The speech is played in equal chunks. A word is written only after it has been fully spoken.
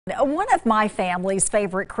One of my family's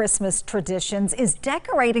favorite Christmas traditions is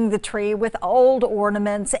decorating the tree with old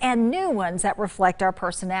ornaments and new ones that reflect our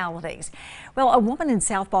personalities. Well, a woman in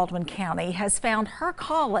South Baldwin County has found her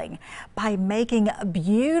calling by making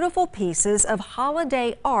beautiful pieces of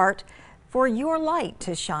holiday art for your light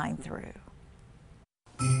to shine through.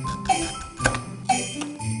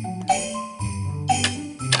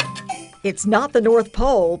 It's not the North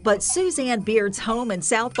Pole, but Suzanne Beard's home in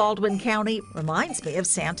South Baldwin County reminds me of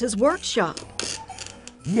Santa's workshop.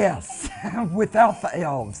 Yes, without the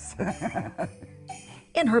elves.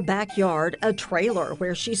 In her backyard, a trailer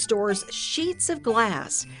where she stores sheets of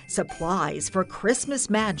glass, supplies for Christmas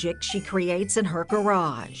magic she creates in her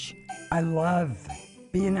garage. I love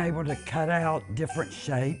being able to cut out different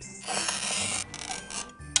shapes.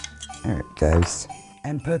 There it goes.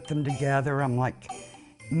 And put them together. I'm like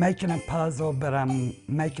making a puzzle, but I'm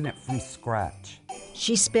making it from scratch.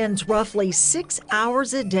 She spends roughly 6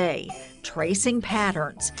 hours a day tracing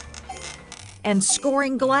patterns and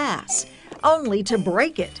scoring glass, only to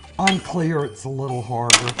break it. On clear, it's a little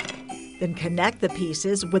harder. Then connect the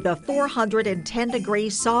pieces with a 410-degree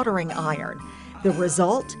soldering iron. The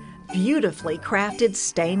result, beautifully crafted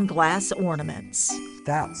stained glass ornaments.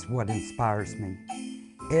 That's what inspires me,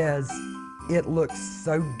 is it looks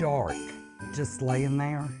so dark just laying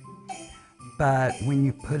there, but when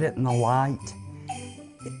you put it in the light,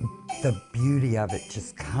 the beauty of it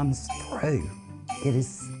just comes through. It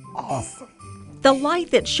is awesome. The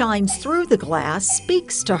light that shines through the glass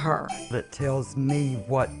speaks to her. It tells me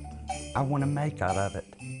what I want to make out of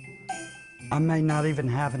it. I may not even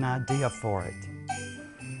have an idea for it,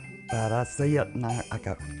 but I see it and I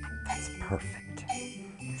go, that's perfect.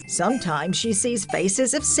 Sometimes she sees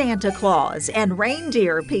faces of Santa Claus and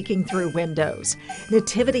reindeer peeking through windows,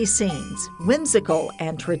 nativity scenes, whimsical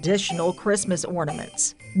and traditional Christmas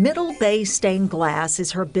ornaments. Middle Bay Stained Glass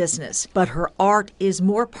is her business, but her art is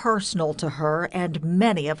more personal to her and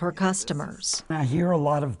many of her customers. I hear a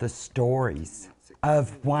lot of the stories of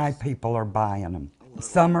why people are buying them.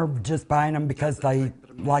 Some are just buying them because they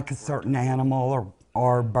like a certain animal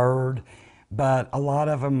or bird, but a lot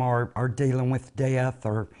of them are dealing with death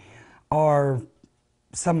or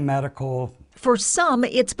some medical. For some,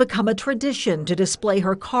 it's become a tradition to display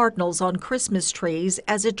her cardinals on Christmas trees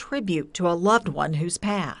as a tribute to a loved one who's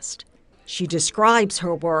passed. She describes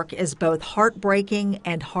her work as both heartbreaking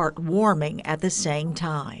and heartwarming at the same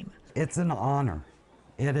time. It's an honor.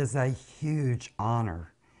 It is a huge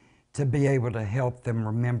honor to be able to help them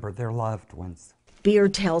remember their loved ones.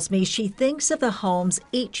 Beard tells me she thinks of the homes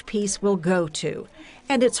each piece will go to,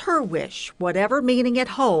 and it's her wish, whatever meaning it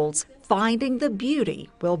holds, finding the beauty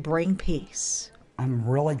will bring peace. I'm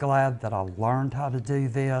really glad that I learned how to do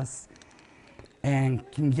this and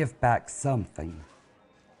can give back something.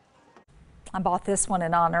 I bought this one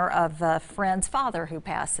in honor of a friend's father who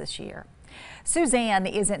passed this year. Suzanne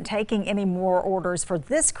isn't taking any more orders for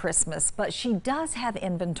this Christmas, but she does have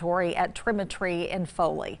inventory at Trim-A-Tree in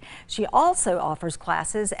Foley. She also offers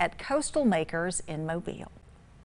classes at Coastal Makers in Mobile.